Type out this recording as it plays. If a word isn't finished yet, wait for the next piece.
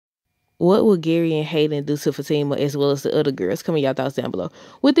What will Gary and Hayden do to Fatima as well as the other girls? Comment y'all thoughts down below.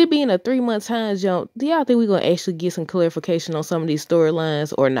 With it being a 3-month time jump, do y'all think we're going to actually get some clarification on some of these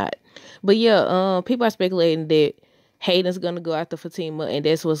storylines or not? But yeah, people are speculating that Hayden's going to go after Fatima, and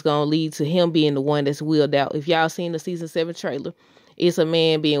that's what's going to lead to him being the one that's wheeled out. If y'all seen the season 7 trailer, it's a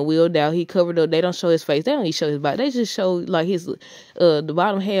man being wheeled out. He covered up. They don't show his face. They don't even show his body. They just show like his the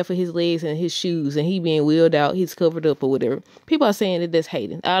bottom half of his legs and his shoes, and he being wheeled out. He's covered up or whatever. People are saying that that's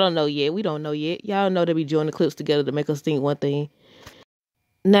Hayden. I don't know yet. We don't know yet. Y'all know they be joining the clips together to make us think one thing.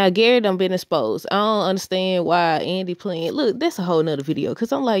 Now, Gary done been exposed. I don't understand why Andy playing. Look, that's a whole nother video.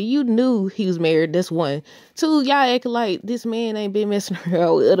 Because I'm like, you knew he was married. That's one. Two, y'all acting like this man ain't been messing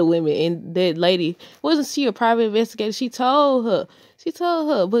around with other women. And that lady, wasn't she a private investigator? She told her.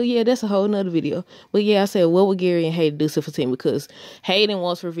 But yeah, that's a whole nother video. But yeah, I said, what would Gary and Hayden do to Fatima? Because Hayden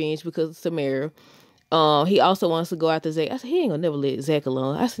wants revenge because of Samara. He also wants to go after Zach. I said, he ain't gonna never let Zach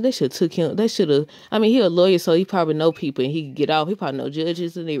alone. I said, they should have took him. They should have. I mean, he a lawyer, so he probably know people and he could get off. He probably know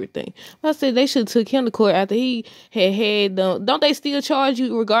judges and everything. But I said, they should have took him to court after he had them. Don't they still charge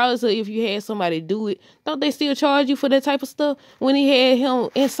you regardless of if you had somebody do it? Don't they still charge you for that type of stuff? When he had him,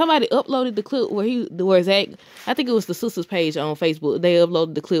 and somebody uploaded the clip where Zach, I think it was the Sistas page on Facebook. They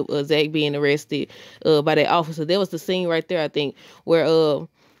uploaded the clip of Zach being arrested by that officer. That was the scene right there, I think, where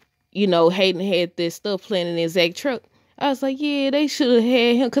you know, Hayden had this stuff planted in Zach's truck. I was like, yeah, they should have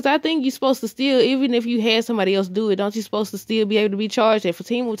had him. Because I think you're supposed to still, even if you had somebody else do it, don't you supposed to still be able to be charged? And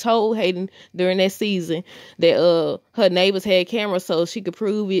Fatima told Hayden during that season that her neighbors had cameras so she could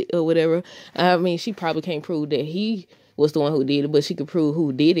prove it or whatever. I mean, she probably can't prove that he was the one who did it, but she could prove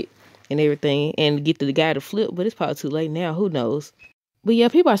who did it and everything and get the guy to flip. But it's probably too late now. Who knows? But yeah,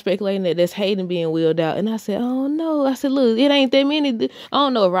 people are speculating that that's Hayden being wheeled out. And I said, oh no. I said, look, it ain't that many. I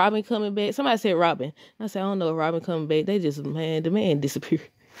don't know if Robin coming back. Somebody said Robin. I said, I don't know if Robin coming back. They just, man, the man disappeared.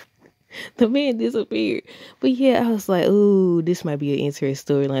 The man disappeared. But yeah, I was like, ooh, this might be an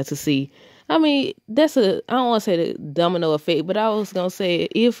interesting storyline to see. I mean, I don't want to say the domino effect, but I was going to say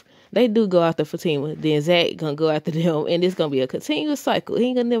if they do go after Fatima, then Zach going to go after them. And it's going to be a continuous cycle. It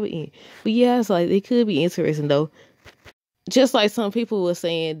ain't going to never end. But yeah, it's like, it could be interesting though. Just like some people were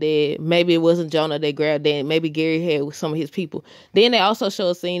saying that maybe it wasn't Jonah that grabbed Dan, maybe Gary had with some of his people. Then they also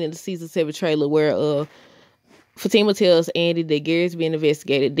show a scene in the season 7 trailer where Fatima tells Andy that Gary's being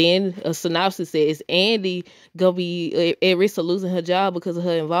investigated. Then a synopsis says Andy gonna be at risk of losing her job because of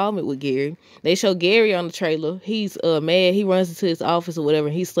her involvement with Gary. They show Gary on the trailer. He's mad. He runs into his office or whatever,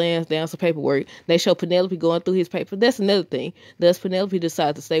 and he slams down some paperwork. They show Penelope going through his paper. That's another thing. Does Penelope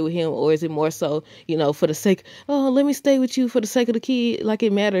decide to stay with him, or is it more so, you know, for the sake, oh, let me stay with you for the sake of the kid, like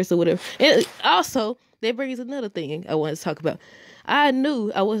it matters or whatever. And also, that brings another thing I wanted to talk about. I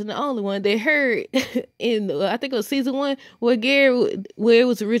knew I wasn't the only one that heard in, I think it was season 1, where it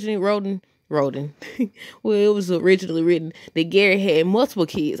was originally where it was originally written that Gary had multiple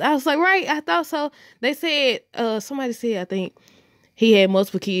kids. I was like, right, I thought so. They said, somebody said, I think he had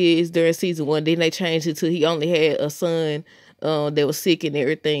multiple kids during season 1. Then they changed it to he only had a son that was sick and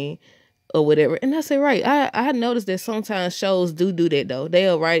everything. Or whatever. And I said, right, I noticed that sometimes shows do that though.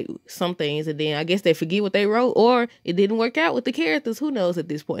 They'll write some things and then I guess they forget what they wrote, or it didn't work out with the characters. Who knows at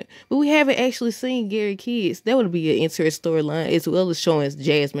this point? But we haven't actually seen Gary kids. That would be an interesting storyline, as well as showing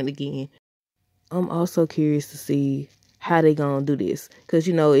Jasmine again. I'm also curious to see how they gonna do this. Because,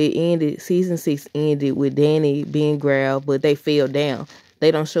 you know, it ended, season 6 ended with Danny being grabbed, but they fell down.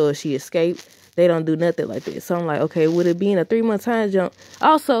 They don't show if she escaped. They don't do nothing like that. So I'm like, okay, would it be in a 3-month time jump?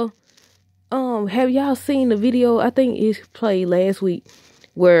 Also, have y'all seen the video? I think it played last week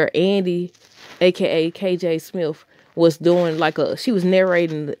where Andy, aka KJ Smith, was doing like she was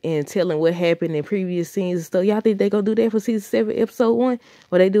narrating and telling what happened in previous scenes and stuff. Y'all think they gonna do that for season 7, episode 1?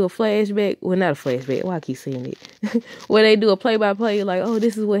 Where they do a flashback? Well, not a flashback. Why I keep saying it? Where they do a play-by-play, like, oh,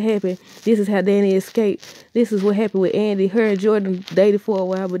 this is what happened. This is how Danny escaped. This is what happened with Andy. Her and Jordan dated for a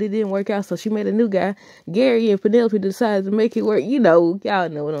while, but it didn't work out, so she met a new guy. Gary and Penelope decided to make it work. You know, y'all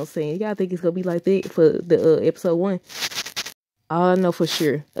know what I'm saying. Y'all think it's gonna be like that for the episode 1? All I know for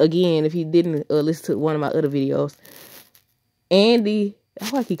sure, again, if you didn't listen to one of my other videos, Andy,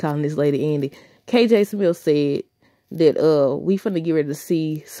 why I keep calling this lady Andy, KJ Smith said that we finna get ready to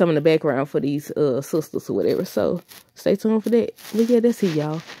see some of the background for these sisters or whatever. So stay tuned for that. But yeah, that's it,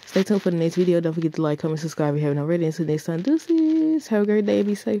 y'all. Stay tuned for the next video. Don't forget to like, comment, subscribe if you haven't already. Until next time, deuces. Have a great day.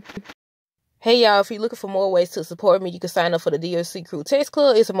 Be safe. Hey y'all, if you're looking for more ways to support me, you can sign up for the DLC Crew Text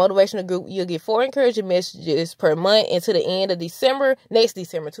Club. It's a motivational group. You'll get 4 encouraging messages per month until the end of December, next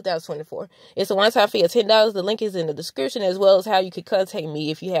December, 2024. It's a one-time fee of $10. The link is in the description, as well as how you can contact me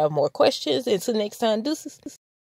if you have more questions. Until next time, deuces.